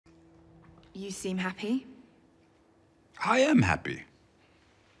You seem happy. I am happy.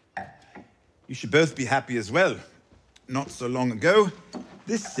 You should both be happy as well. Not so long ago,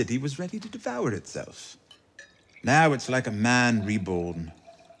 this city was ready to devour itself. Now it's like a man reborn.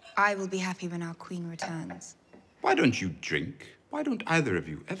 I will be happy when our queen returns. Why don't you drink? Why don't either of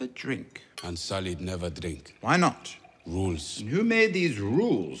you ever drink? And Salid never drink. Why not? Rules. And who made these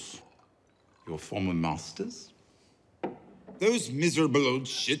rules? Your former masters? Those miserable old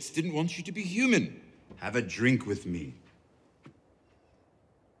shits didn't want you to be human. Have a drink with me.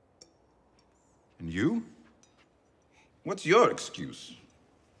 And you? What's your excuse?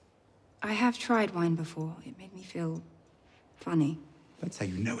 I have tried wine before. It made me feel funny. That's how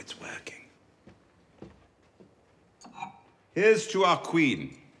you know it's working. Here's to our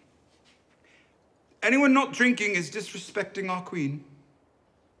queen. Anyone not drinking is disrespecting our queen.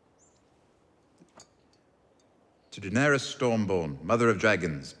 To Daenerys Stormborn, mother of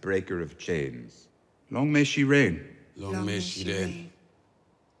dragons, breaker of chains. Long may she reign. Long may she reign.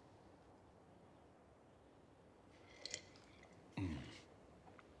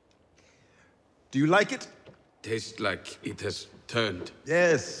 Do you like it? Tastes like it has turned.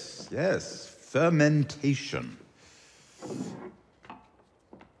 Yes, yes. Fermentation.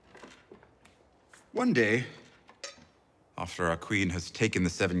 One day, after our queen has taken the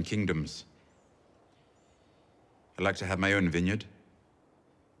Seven Kingdoms, I'd like to have my own vineyard.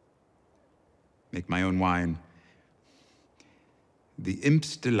 Make my own wine. The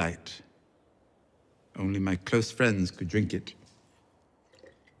imp's delight. Only my close friends could drink it.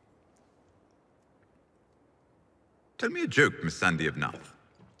 Tell me a joke, Missandei of Nath.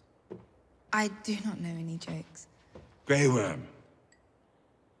 I do not know any jokes. Grey Worm.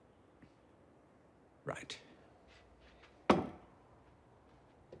 Right.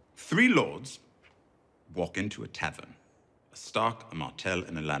 3 lords walk into a tavern. A Stark, a Martell,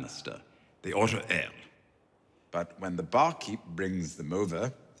 and a Lannister. They order ale. But when the barkeep brings them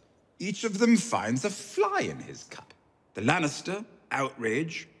over, each of them finds a fly in his cup. The Lannister,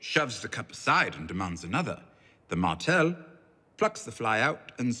 outraged, shoves the cup aside and demands another. The Martell plucks the fly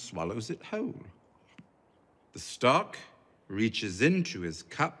out and swallows it whole. The Stark reaches into his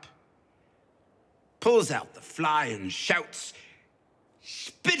cup, pulls out the fly and shouts,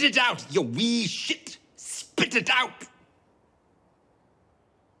 "Spit it out, you wee shit! Spit it out!"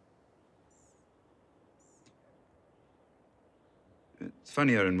 It's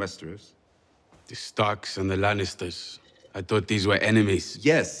funnier in Westeros. The Starks and the Lannisters. I thought these were enemies.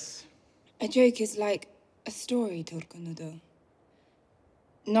 Yes. A joke is like a story, Torkunudo.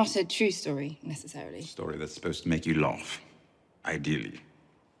 Not a true story, necessarily. A story that's supposed to make you laugh. Ideally.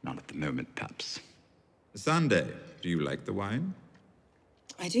 Not at the moment, perhaps. Missandei, do you like the wine?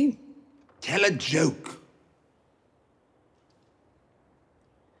 I do. Tell a joke.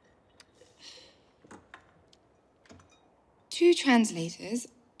 Two translators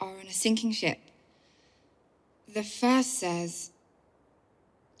are on a sinking ship. The first says,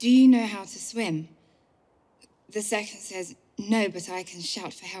 "Do you know how to swim?" The second says, "No, but I can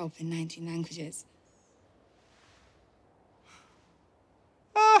shout for help in 19 languages."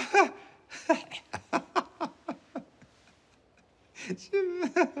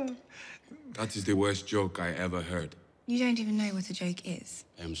 That is the worst joke I ever heard. You don't even know what a joke is.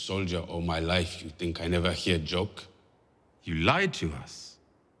 I am soldier all my life. You think I never hear joke? You lied to us.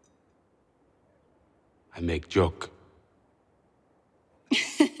 I make joke.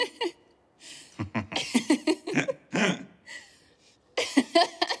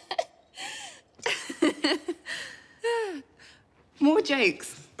 More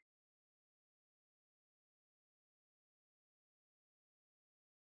jokes.